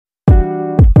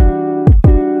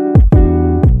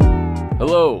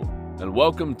Hello, and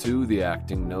welcome to the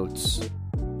Acting Notes.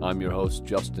 I'm your host,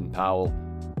 Justin Powell.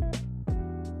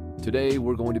 Today,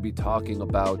 we're going to be talking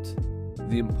about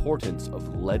the importance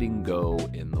of letting go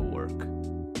in the work,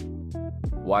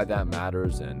 why that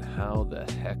matters, and how the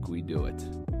heck we do it.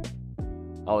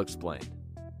 I'll explain.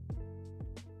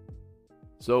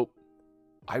 So,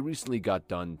 I recently got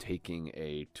done taking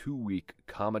a 2-week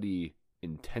comedy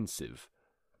intensive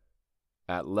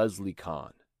at Leslie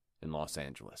Kahn in Los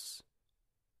Angeles.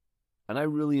 And I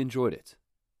really enjoyed it.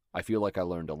 I feel like I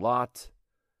learned a lot.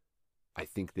 I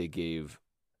think they gave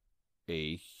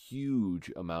a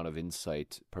huge amount of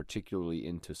insight, particularly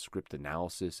into script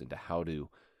analysis, into how to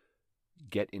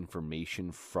get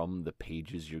information from the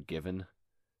pages you're given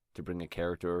to bring a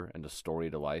character and a story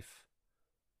to life.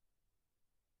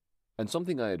 And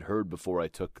something I had heard before I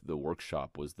took the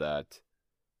workshop was that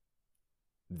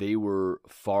they were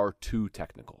far too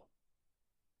technical.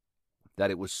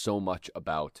 That it was so much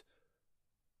about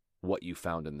what you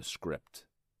found in the script,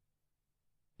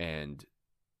 and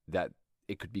that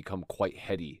it could become quite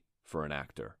heady for an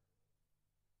actor.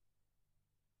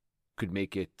 Could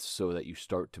make it so that you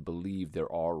start to believe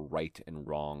there are right and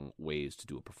wrong ways to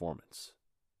do a performance,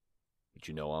 which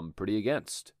I'm pretty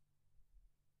against.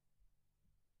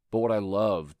 But what I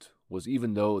loved was,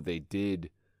 even though they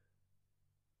did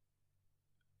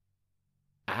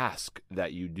ask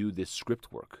that you do this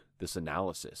script work, this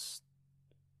analysis,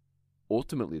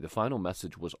 ultimately, the final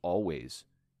message was always,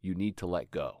 you need to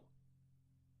let go.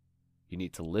 You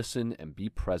need to listen and be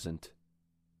present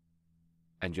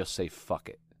and just say, fuck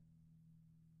it.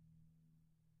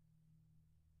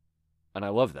 And I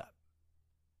love that.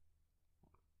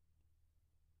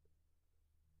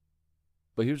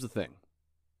 But here's the thing.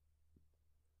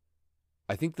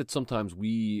 I think that sometimes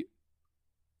we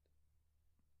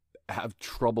have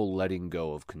trouble letting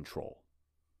go of control.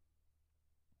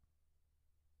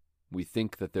 We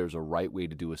think that there's a right way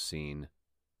to do a scene,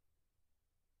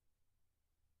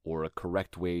 or a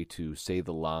correct way to say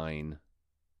the line,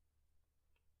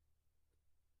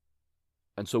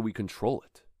 and so we control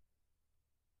it.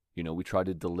 We try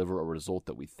to deliver a result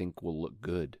that we think will look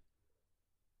good.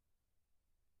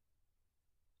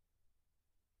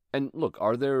 And look,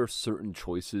 are there certain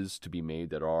choices to be made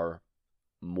that are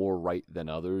more right than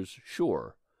others?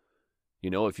 Sure.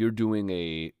 If you're doing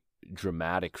a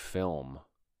dramatic film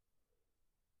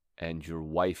and your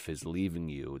wife is leaving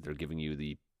you, they're giving you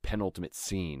the penultimate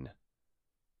scene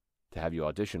to have you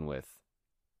audition with.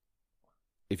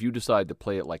 If you decide to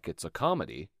play it like it's a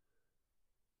comedy,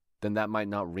 then that might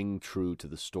not ring true to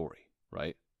the story,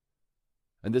 right?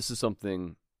 And this is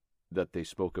something that they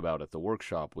spoke about at the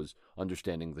workshop, was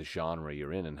understanding the genre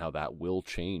you're in and how that will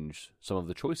change some of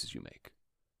the choices you make.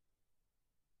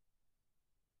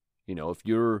 If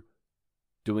you're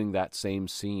doing that same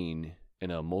scene in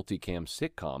a multicam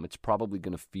sitcom, it's probably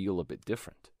going to feel a bit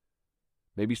different.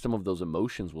 Maybe some of those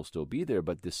emotions will still be there,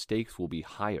 but the stakes will be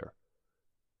higher.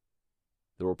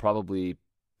 There will probably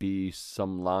be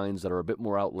some lines that are a bit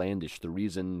more outlandish. The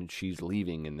reason she's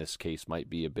leaving in this case might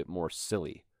be a bit more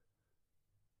silly.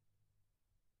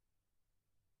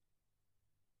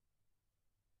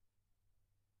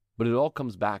 But it all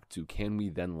comes back to, can we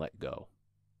then let go?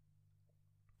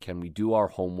 Can we do our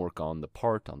homework on the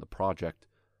part, on the project,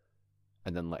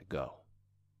 and then let go?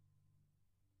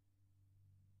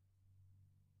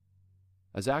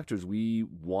 As actors, we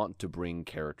want to bring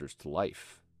characters to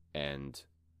life and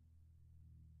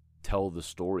tell the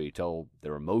story, tell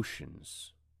their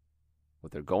emotions,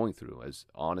 what they're going through, as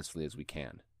honestly as we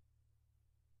can.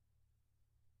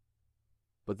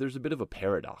 But there's a bit of a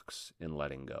paradox in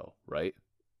letting go, right?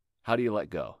 How do you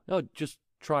let go? No, just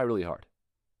try really hard.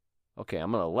 Okay,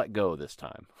 I'm going to let go this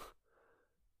time.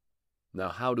 Now,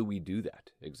 how do we do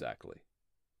that exactly?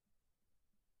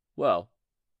 Well,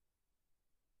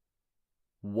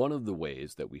 one of the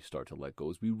ways that we start to let go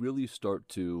is we really start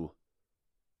to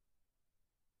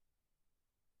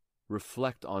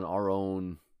reflect on our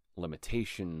own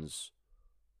limitations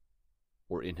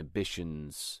or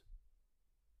inhibitions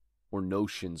or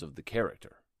notions of the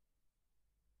character.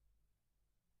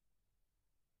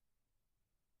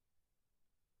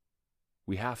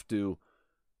 We have to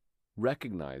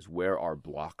recognize where our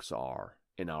blocks are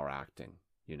in our acting,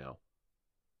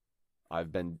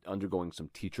 I've been undergoing some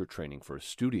teacher training for a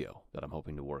studio that I'm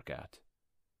hoping to work at.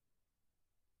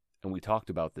 And we talked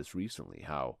about this recently,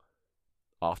 how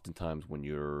oftentimes when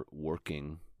you're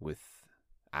working with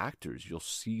actors, you'll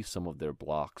see some of their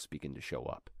blocks begin to show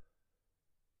up.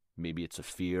 Maybe it's a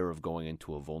fear of going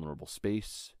into a vulnerable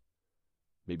space.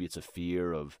 Maybe it's a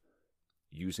fear of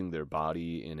using their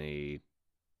body in a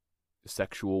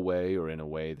sexual way or in a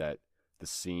way that the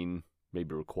scene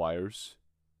maybe requires.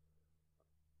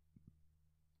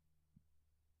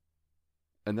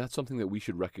 And that's something that we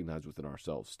should recognize within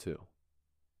ourselves too.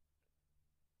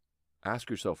 Ask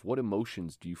yourself, what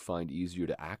emotions do you find easier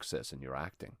to access in your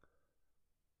acting?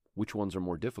 Which ones are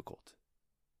more difficult?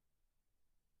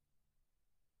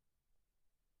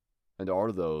 And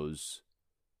are those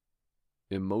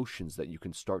emotions that you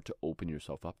can start to open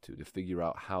yourself up to figure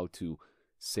out how to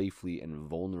safely and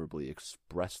vulnerably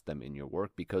express them in your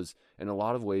work? Because in a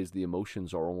lot of ways, the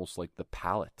emotions are almost like the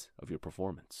palette of your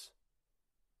performance.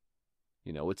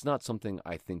 You know, it's not something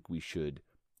I think we should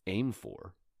aim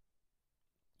for.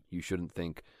 You shouldn't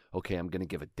think, okay, I'm going to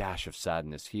give a dash of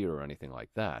sadness here or anything like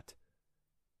that.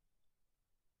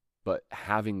 But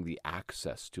having the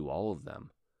access to all of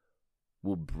them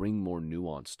will bring more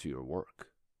nuance to your work.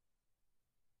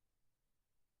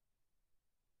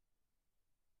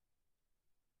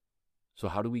 So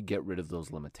how do we get rid of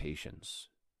those limitations?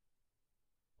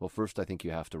 Well, first, I think you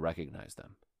have to recognize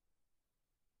them.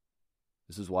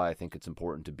 This is why I think it's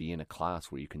important to be in a class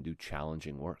where you can do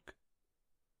challenging work.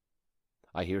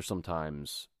 I hear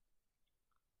sometimes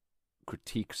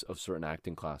critiques of certain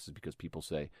acting classes because people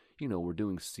say, you know, we're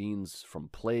doing scenes from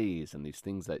plays and these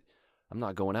things that I'm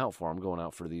not going out for. I'm going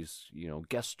out for these, you know,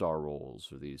 guest star roles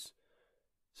or these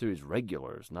series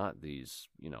regulars, not these,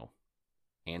 you know,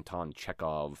 Anton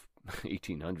Chekhov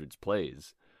 1800s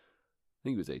plays. I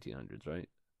think it was 1800s, right?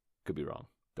 Could be wrong.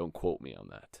 Don't quote me on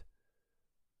that.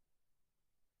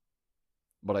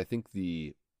 But I think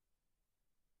the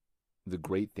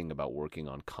great thing about working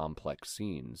on complex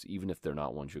scenes, even if they're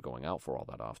not ones you're going out for all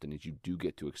that often, is you do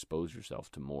get to expose yourself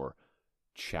to more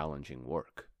challenging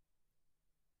work.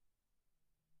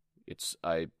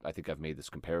 I think I've made this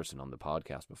comparison on the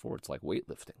podcast before. It's like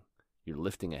weightlifting. You're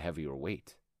lifting a heavier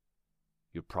weight.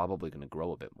 You're probably going to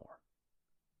grow a bit more.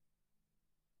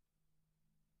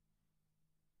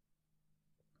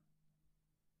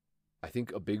 I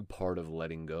think a big part of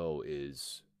letting go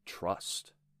is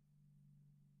trust.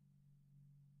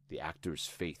 The actor's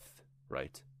faith,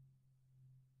 right?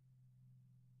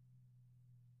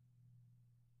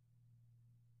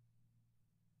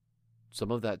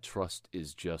 Some of that trust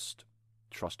is just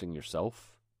trusting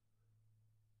yourself.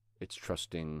 It's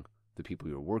trusting the people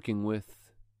you're working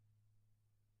with.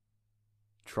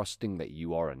 Trusting that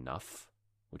you are enough,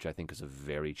 which I think is a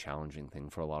very challenging thing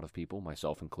for a lot of people,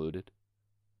 myself included.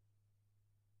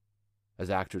 As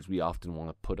actors, we often want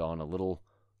to put on a little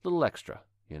extra,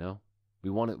 you know? We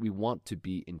want to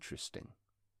be interesting.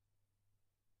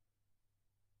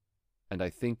 And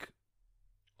I think,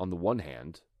 on the one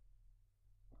hand,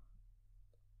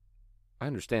 I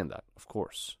understand that, of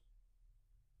course,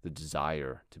 the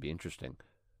desire to be interesting.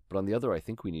 But on the other, I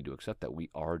think we need to accept that we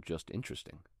are just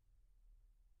interesting.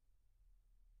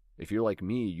 If you're like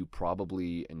me, you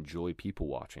probably enjoy people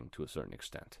watching to a certain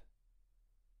extent.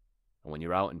 And when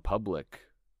you're out in public,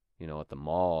 you know, at the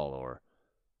mall or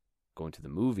going to the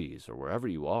movies or wherever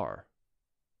you are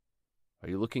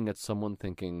you looking at someone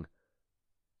thinking,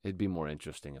 it'd be more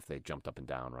interesting if they jumped up and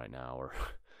down right now, or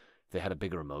they had a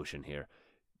bigger emotion here?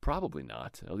 Probably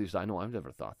not. At least I know I've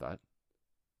never thought that.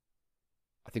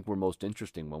 I think we're most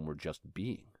interesting when we're just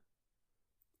being.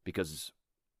 Because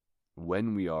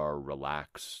when we are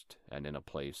relaxed and in a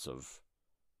place of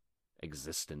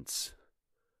existence,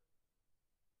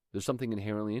 there's something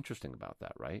inherently interesting about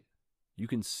that, right? You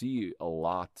can see a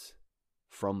lot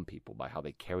from people by how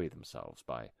they carry themselves,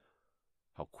 by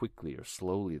how quickly or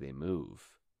slowly they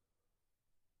move,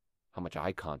 how much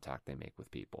eye contact they make with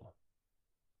people.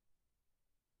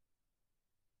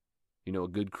 You know, a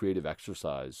good creative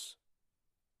exercise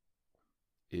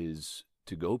is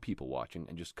to go people watching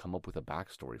and just come up with a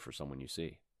backstory for someone you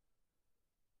see.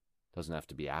 Doesn't have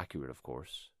to be accurate, of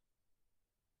course.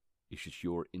 It's just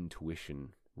your intuition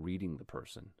reading the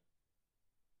person.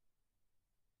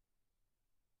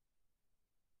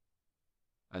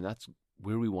 And that's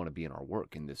where we want to be in our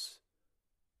work, in this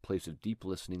place of deep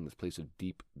listening, this place of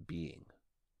deep being.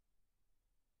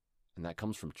 And that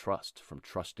comes from trust, from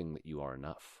trusting that you are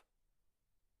enough.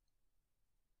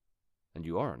 And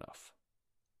you are enough.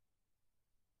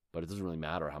 But it doesn't really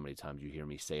matter how many times you hear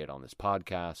me say it on this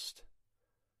podcast.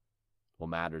 What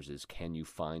matters is, can you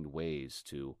find ways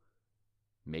to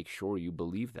make sure you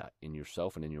believe that in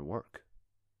yourself and in your work?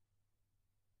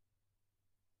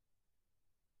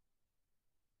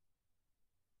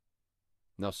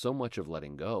 Now, so much of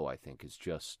letting go, I think, is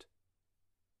just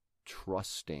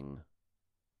trusting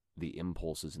the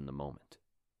impulses in the moment.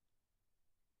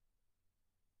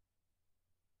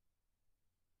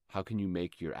 How can you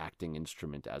make your acting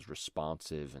instrument as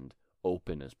responsive and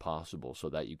open as possible so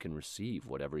that you can receive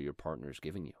whatever your partner is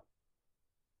giving you?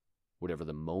 whatever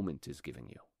the moment is giving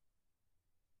you.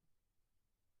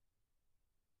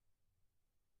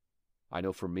 I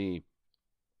know for me,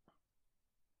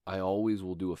 I always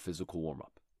will do a physical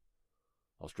warm-up.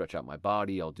 I'll stretch out my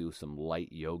body, I'll do some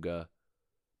light yoga,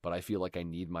 but I feel like I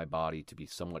need my body to be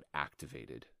somewhat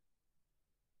activated,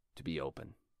 to be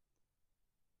open.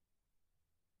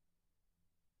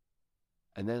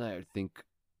 And then I think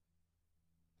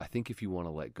if you want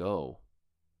to let go,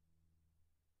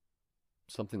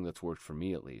 something that's worked for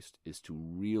me at least, is to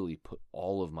really put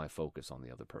all of my focus on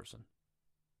the other person.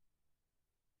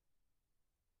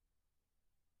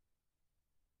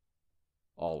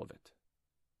 All of it.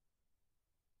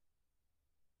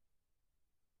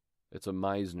 It's a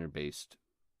Meisner-based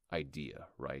idea,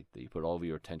 right? That you put all of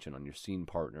your attention on your scene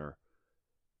partner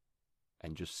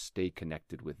and just stay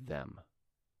connected with them.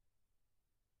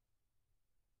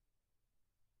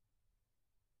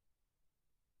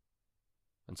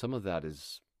 And some of that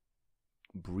is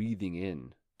breathing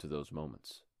in to those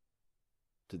moments,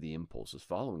 to the impulses,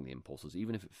 following the impulses,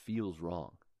 even if it feels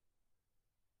wrong.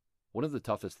 One of the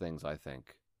toughest things, I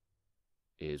think,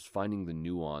 is finding the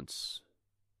nuance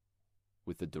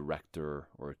with a director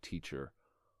or a teacher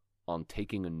on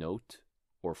taking a note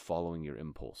or following your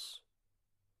impulse.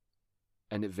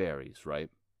 And it varies, right?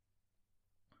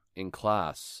 In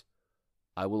class,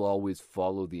 I will always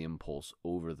follow the impulse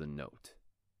over the note.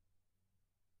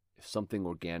 If something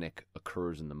organic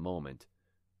occurs in the moment,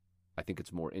 I think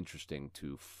it's more interesting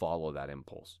to follow that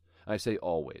impulse. And I say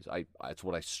always. It's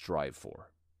what I strive for.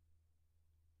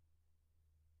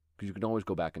 Because you can always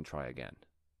go back and try again.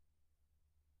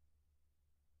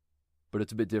 But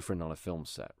it's a bit different on a film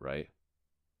set, right?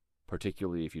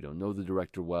 Particularly if you don't know the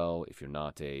director well, if you're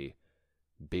not a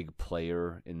big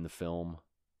player in the film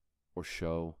or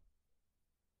show.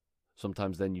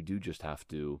 Sometimes then you do just have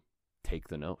to take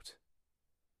the note.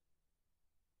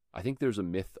 I think there's a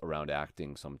myth around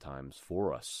acting sometimes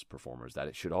for us performers that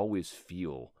it should always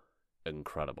feel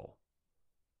incredible.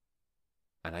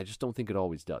 And I just don't think it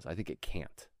always does. I think it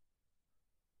can't.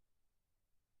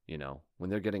 You know, when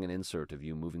they're getting an insert of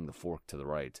you moving the fork to the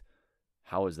right,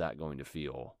 how is that going to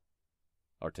feel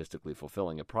artistically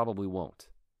fulfilling? It probably won't.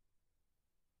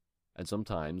 And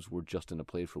sometimes we're just in a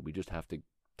place where we just have to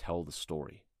tell the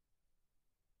story.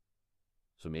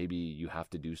 So maybe you have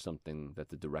to do something that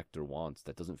the director wants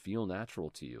that doesn't feel natural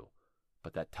to you,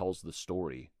 but that tells the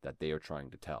story that they are trying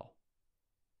to tell.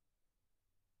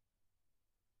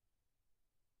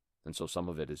 And so some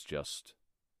of it is just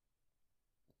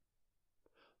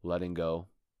letting go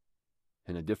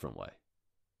in a different way.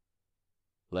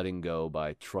 Letting go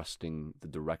by trusting the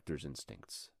director's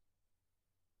instincts.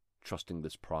 Trusting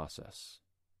this process,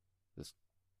 this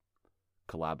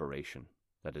collaboration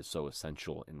that is so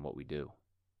essential in what we do.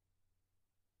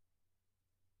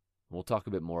 We'll talk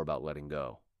a bit more about letting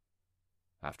go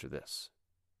after this.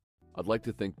 I'd like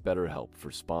to thank BetterHelp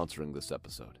for sponsoring this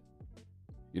episode.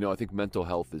 You know, I think mental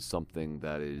health is something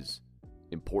that is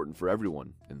important for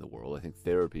everyone in the world. I think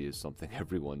therapy is something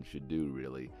everyone should do,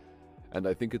 really. And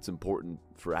I think it's important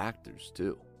for actors,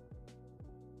 too.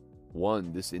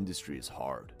 One, this industry is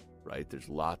hard, right? There's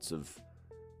lots of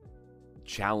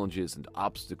challenges and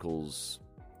obstacles.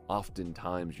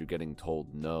 Oftentimes you're getting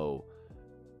told no.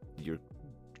 You're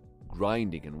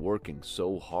grinding and working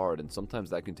so hard, and sometimes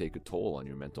that can take a toll on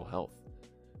your mental health.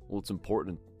 Well, it's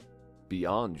important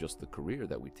beyond just the career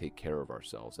that we take care of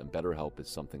ourselves, and BetterHelp is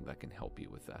something that can help you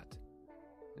with that.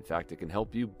 In fact, it can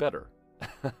help you better.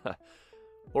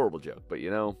 Horrible joke, but you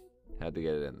know, had to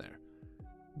get it in there.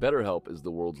 BetterHelp is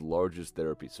the world's largest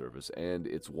therapy service, and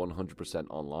it's 100%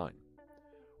 online.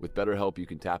 With BetterHelp, you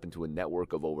can tap into a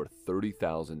network of over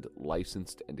 30,000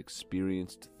 licensed and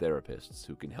experienced therapists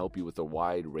who can help you with a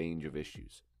wide range of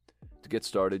issues. To get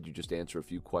started, you just answer a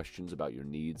few questions about your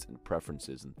needs and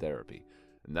preferences in therapy,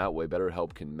 and that way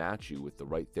BetterHelp can match you with the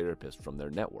right therapist from their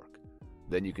network.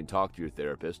 Then you can talk to your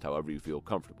therapist however you feel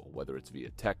comfortable, whether it's via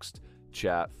text,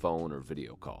 chat, phone, or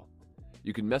video call.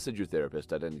 You can message your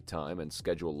therapist at any time and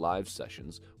schedule live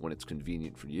sessions when it's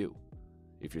convenient for you.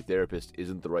 If your therapist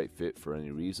isn't the right fit for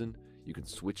any reason, you can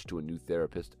switch to a new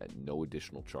therapist at no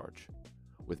additional charge.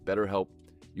 With BetterHelp,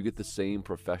 you get the same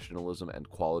professionalism and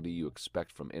quality you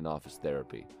expect from in-office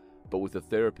therapy, but with a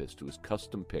therapist who is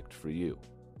custom-picked for you,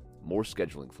 more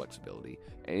scheduling flexibility,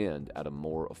 and at a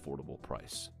more affordable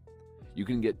price. You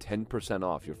can get 10%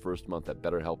 off your first month at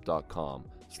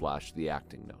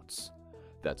betterhelp.com/theactingnotes.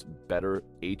 That's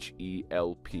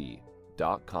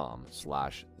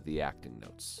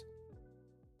betterhelp.com/theactingnotes.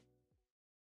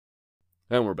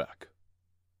 And we're back.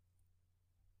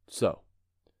 So,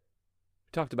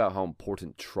 we talked about how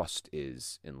important trust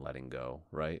is in letting go,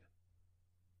 right?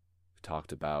 We We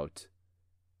talked about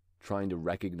trying to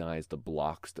recognize the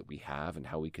blocks that we have and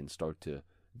how we can start to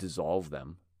dissolve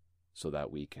them so that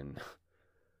we can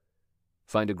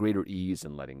find a greater ease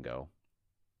in letting go.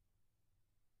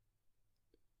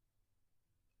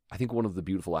 I think one of the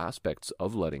beautiful aspects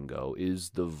of letting go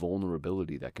is the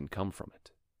vulnerability that can come from it.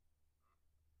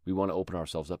 We want to open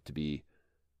ourselves up to be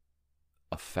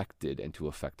affected and to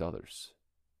affect others.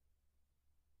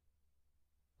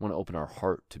 We want to open our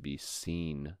heart to be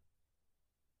seen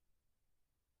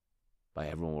by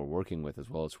everyone we're working with as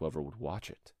well as whoever would watch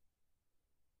it.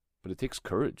 But it takes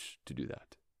courage to do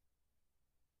that.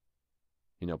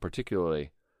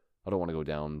 Particularly, I don't want to go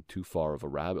down too far of a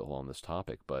rabbit hole on this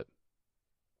topic, but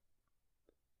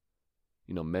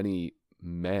many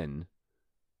men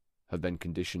have been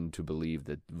conditioned to believe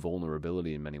that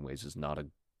vulnerability in many ways is not a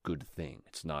good thing.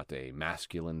 It's not a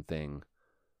masculine thing.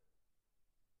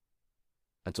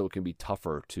 And so it can be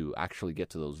tougher to actually get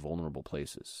to those vulnerable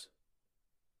places.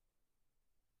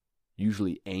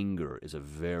 Usually anger is a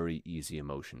very easy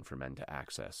emotion for men to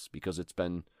access because it's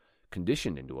been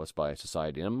conditioned into us by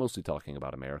society. And I'm mostly talking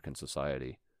about American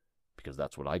society because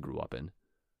that's what I grew up in.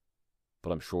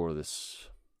 But I'm sure this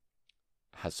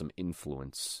has some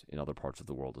influence in other parts of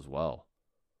the world as well.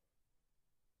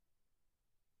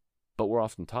 But we're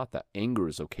often taught that anger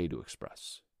is okay to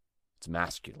express. It's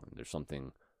masculine. There's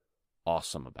something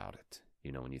awesome about it.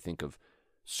 When you think of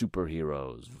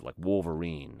superheroes like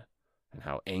Wolverine and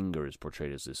how anger is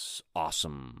portrayed as this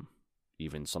awesome,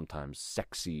 even sometimes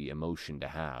sexy emotion to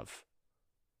have.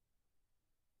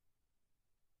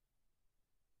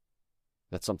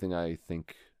 That's something I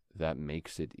think that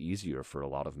makes it easier for a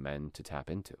lot of men to tap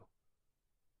into.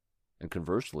 And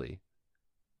conversely,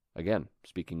 again,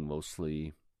 speaking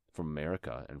mostly from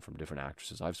America and from different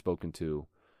actresses I've spoken to,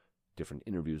 different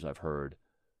interviews I've heard,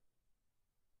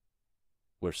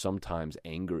 where sometimes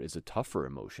anger is a tougher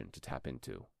emotion to tap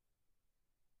into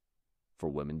for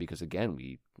women because, again,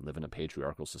 we live in a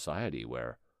patriarchal society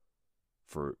where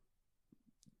for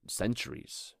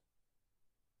centuries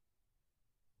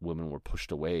women were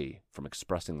pushed away from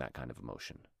expressing that kind of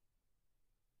emotion.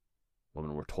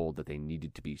 Women were told that they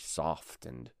needed to be soft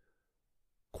and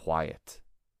quiet.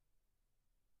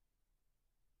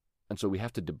 And so we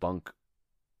have to debunk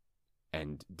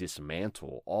and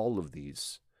dismantle all of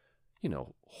these,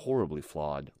 horribly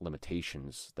flawed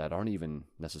limitations that aren't even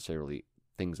necessarily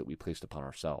things that we placed upon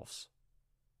ourselves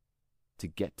to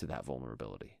get to that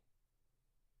vulnerability,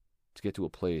 to get to a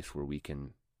place where we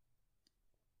can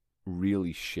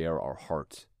really share our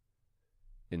heart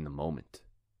in the moment,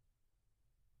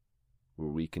 where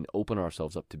we can open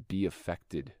ourselves up to be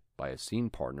affected by a scene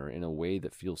partner in a way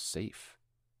that feels safe,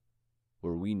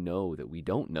 where we know that we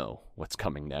don't know what's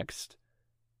coming next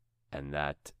and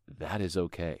that is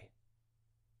okay.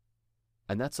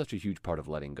 And that's such a huge part of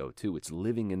letting go too. It's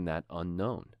living in that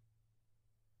unknown.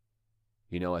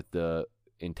 At the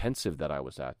intensive that I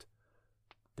was at,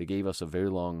 they gave us a very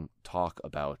long talk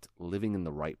about living in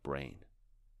the right brain.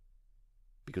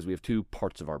 Because we have two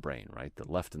parts of our brain, right? The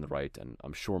left and the right, and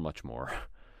I'm sure much more.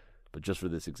 But just for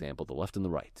this example, the left and the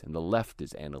right. And the left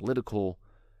is analytical.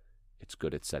 It's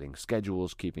good at setting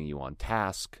schedules, keeping you on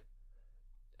task.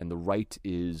 And the right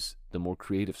is the more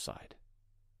creative side.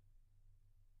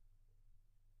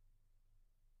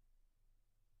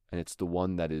 And it's the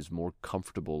one that is more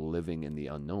comfortable living in the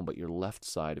unknown, but your left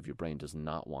side of your brain does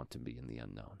not want to be in the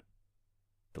unknown.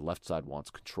 The left side wants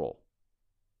control,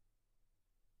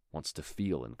 wants to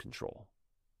feel in control.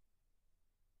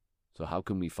 So how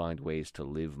can we find ways to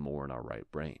live more in our right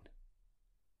brain?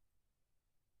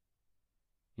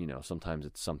 Sometimes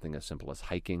it's something as simple as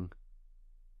hiking.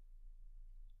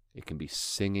 It can be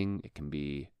singing, it can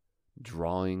be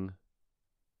drawing.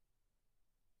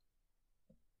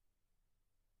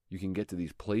 You can get to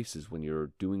these places when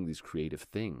you're doing these creative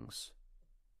things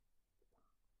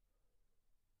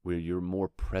where you're more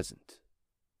present.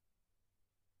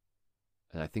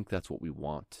 And I think that's what we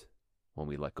want when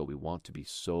we let go. We want to be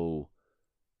so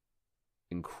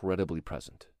incredibly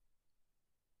present.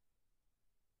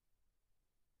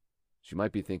 So you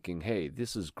might be thinking, hey,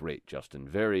 this is great, Justin.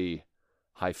 Very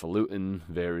highfalutin,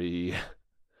 very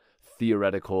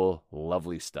theoretical,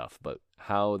 lovely stuff. But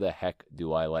how the heck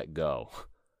do I let go?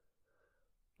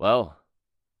 Well,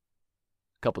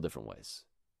 a couple different ways.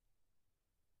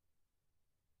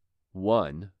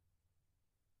 One,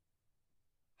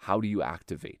 how do you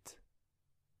activate?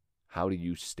 How do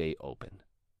you stay open?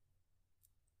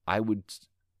 I would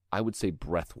say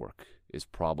breath work is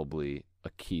probably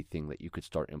a key thing that you could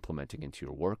start implementing into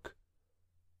your work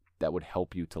that would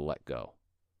help you to let go.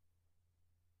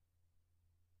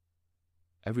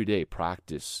 Every day,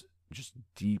 practice just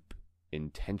deep,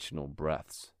 intentional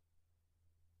breaths.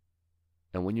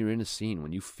 And when you're in a scene,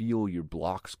 when you feel your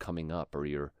blocks coming up or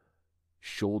your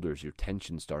shoulders, your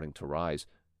tension starting to rise,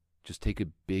 just take a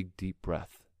big, deep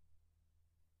breath.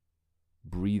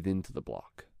 Breathe into the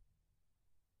block.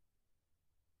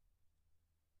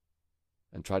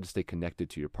 And try to stay connected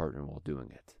to your partner while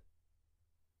doing it.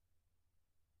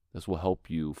 This will help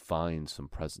you find some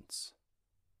presence.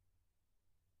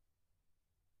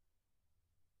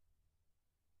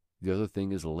 The other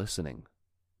thing is listening.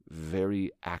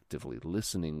 Very actively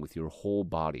listening with your whole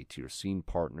body to your scene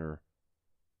partner,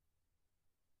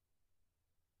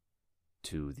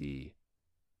 to the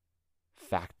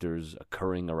factors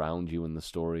occurring around you in the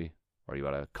story. Are you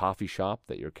at a coffee shop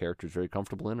that your character is very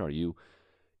comfortable in? Are you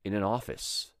in an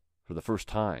office for the first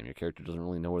time? Your character doesn't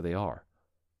really know where they are.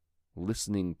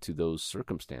 Listening to those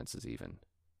circumstances even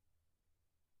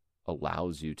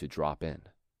allows you to drop in,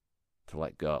 to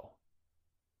let go.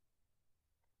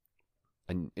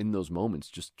 And in those moments,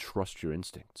 just trust your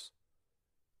instincts.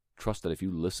 Trust that if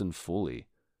you listen fully,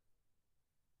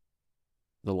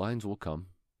 the lines will come.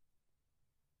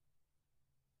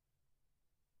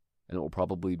 And it will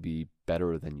probably be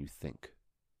better than you think.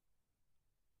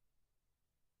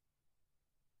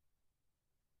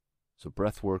 So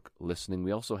breath work, listening.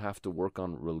 We also have to work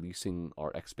on releasing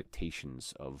our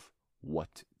expectations of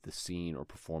what the scene or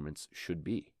performance should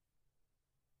be.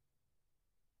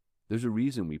 There's a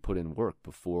reason we put in work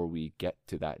before we get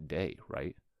to that day,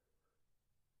 right?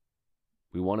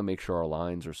 We want to make sure our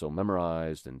lines are so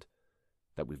memorized and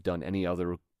that we've done any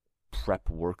other prep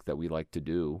work that we like to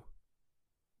do.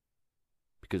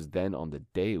 Because then on the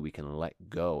day we can let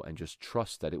go and just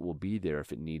trust that it will be there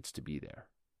if it needs to be there.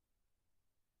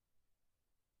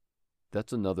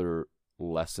 That's another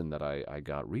lesson that I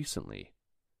got recently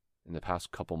in the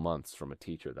past couple months from a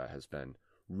teacher that has been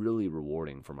really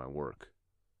rewarding for my work.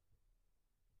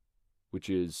 Which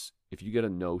is, if you get a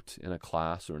note in a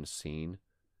class or in a scene,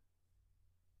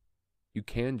 you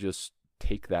can just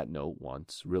take that note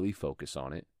once, really focus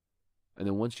on it, and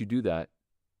then once you do that,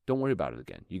 don't worry about it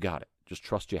again. You got it. Just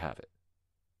trust you have it.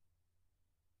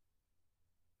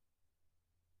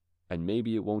 And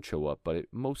maybe it won't show up, but it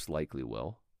most likely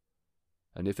will.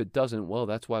 And if it doesn't, well,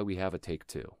 that's why we have a take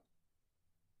two.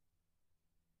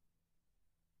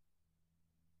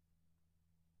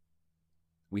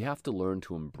 We have to learn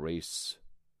to embrace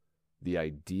the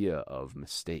idea of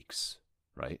mistakes,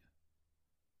 right?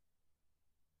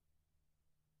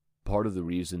 Part of the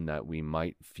reason that we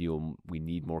might feel we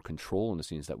need more control in the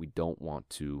scene is that we don't want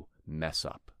to mess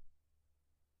up.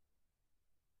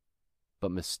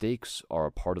 But mistakes are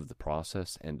a part of the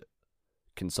process and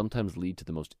can sometimes lead to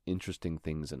the most interesting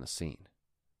things in a scene.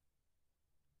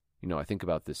 You know, I think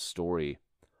about this story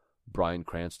Bryan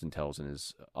Cranston tells in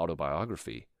his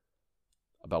autobiography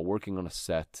about working on a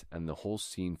set and the whole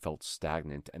scene felt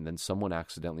stagnant and then someone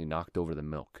accidentally knocked over the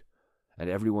milk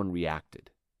and everyone reacted.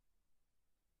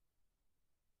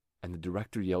 And the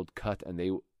director yelled cut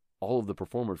and all of the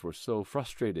performers were so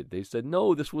frustrated. They said,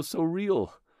 no, this was so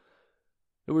real.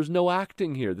 There was no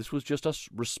acting here. This was just us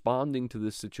responding to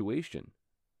this situation.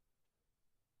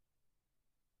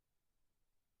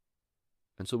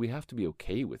 And so we have to be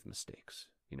okay with mistakes.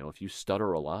 You know, if you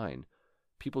stutter a line,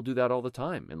 people do that all the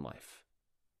time in life.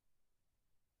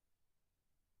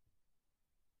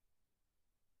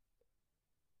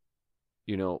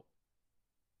 You know,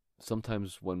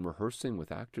 sometimes when rehearsing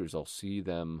with actors, I'll see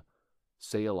them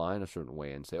say a line a certain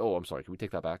way and say, oh, I'm sorry, can we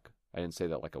take that back? I didn't say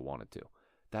that like I wanted to.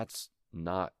 That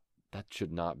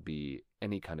should not be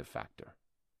any kind of factor.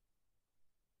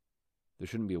 There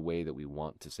shouldn't be a way that we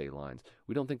want to say lines.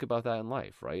 We don't think about that in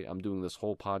life, right? I'm doing this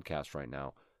whole podcast right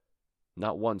now.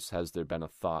 Not once has there been a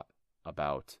thought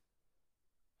about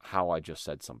how I just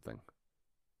said something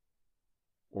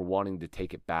or wanting to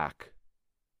take it back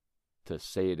to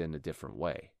say it in a different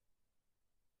way.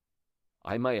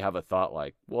 I might have a thought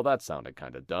like, well, that sounded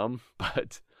kind of dumb,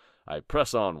 but I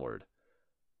press onward.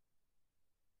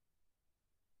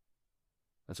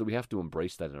 And so we have to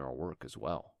embrace that in our work as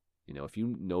well. You know, if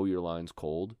you know your line's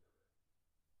cold,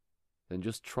 then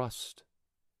just trust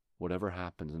whatever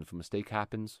happens. And if a mistake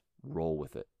happens, roll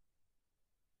with it.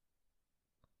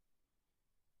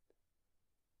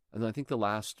 And I think the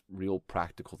last real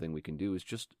practical thing we can do is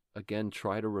just, again,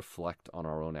 try to reflect on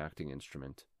our own acting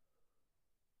instrument,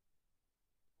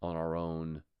 on our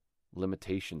own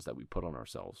limitations that we put on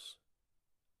ourselves.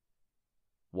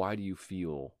 Why do you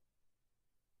feel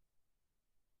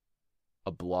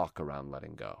a block around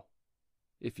letting go,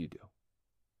 if you do?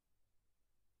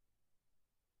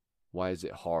 Why is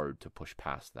it hard to push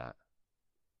past that?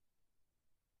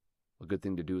 A good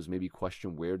thing to do is maybe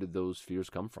question, where did those fears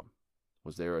come from?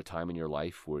 Was there a time in your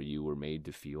life where you were made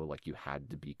to feel like you had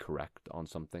to be correct on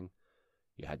something?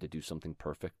 You had to do something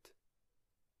perfect?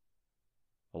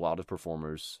 A lot of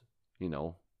performers,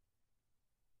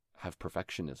 have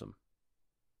perfectionism.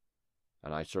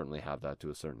 And I certainly have that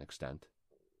to a certain extent.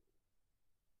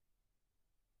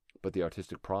 But the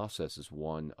artistic process is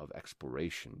one of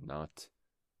exploration, not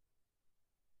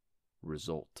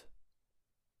result.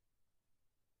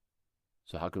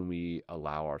 So how can we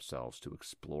allow ourselves to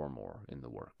explore more in the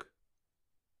work,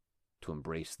 to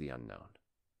embrace the unknown?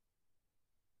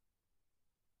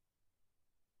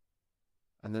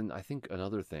 And then I think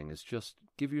another thing is just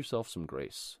give yourself some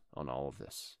grace on all of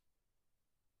this.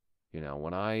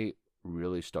 When I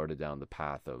really started down the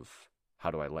path of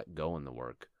how do I let go in the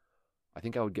work, I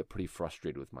think I would get pretty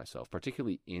frustrated with myself,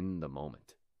 particularly in the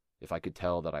moment. If I could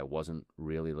tell that I wasn't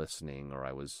really listening or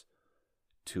I was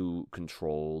too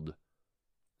controlled,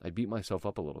 I'd beat myself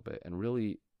up a little bit. And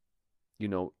really,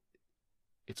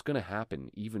 it's going to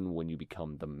happen even when you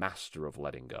become the master of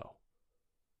letting go.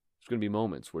 There's going to be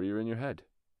moments where you're in your head.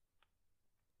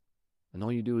 And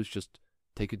all you do is just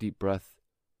take a deep breath,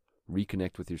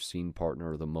 reconnect with your scene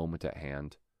partner or the moment at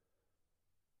hand,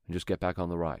 and just get back on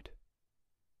the ride.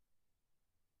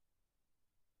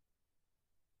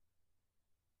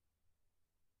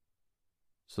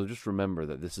 So just remember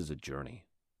that this is a journey.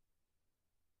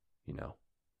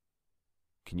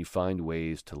 Can you find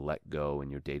ways to let go in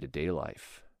your day-to-day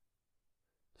life?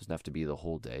 It doesn't have to be the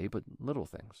whole day, but little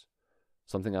things.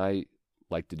 Something I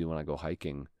like to do when I go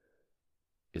hiking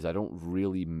is I don't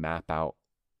really map out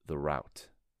the route.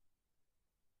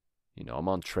 I'm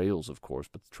on trails, of course,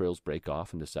 but the trails break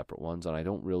off into separate ones, and I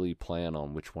don't really plan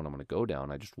on which one I'm going to go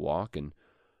down. I just walk, and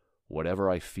whatever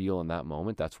I feel in that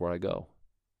moment, that's where I go.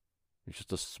 It's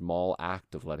just a small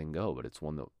act of letting go, but it's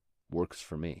one that works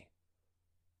for me.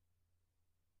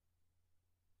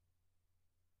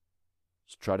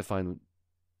 So try to find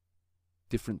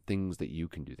different things that you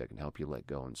can do that can help you let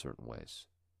go in certain ways.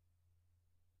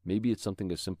 Maybe it's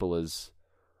something as simple as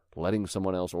letting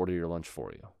someone else order your lunch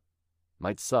for you.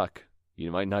 Might suck.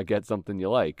 You might not get something you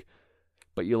like,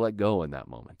 but you let go in that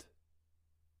moment.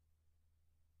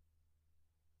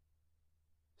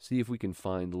 See if we can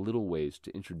find little ways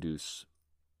to introduce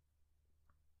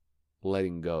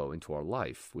letting go into our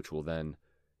life, which will then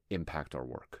impact our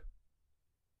work.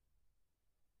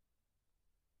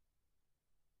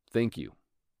 Thank you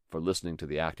for listening to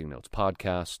the Acting Notes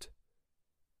podcast.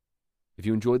 If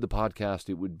you enjoyed the podcast,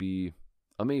 it would be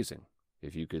amazing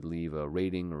if you could leave a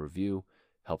rating or review.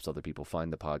 Helps other people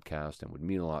find the podcast and would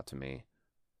mean a lot to me.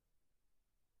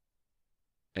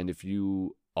 And if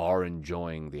you are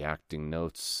enjoying the Acting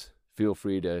Notes, feel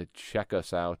free to check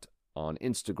us out on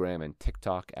Instagram and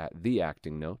TikTok at The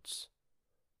Acting Notes,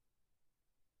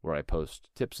 where I post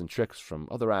tips and tricks from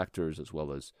other actors as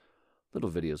well as little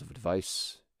videos of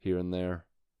advice here and there.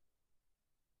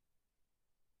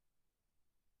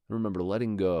 Remember,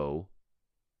 letting go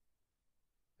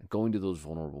and going to those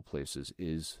vulnerable places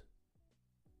is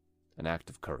an act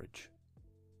of courage.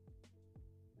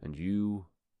 And you,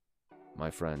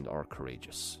 my friend, are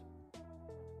courageous.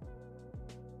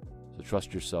 So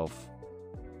trust yourself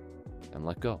and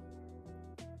let go.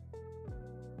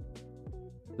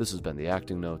 This has been The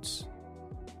Acting Notes.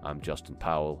 I'm Justin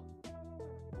Powell.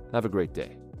 Have a great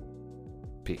day.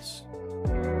 Peace.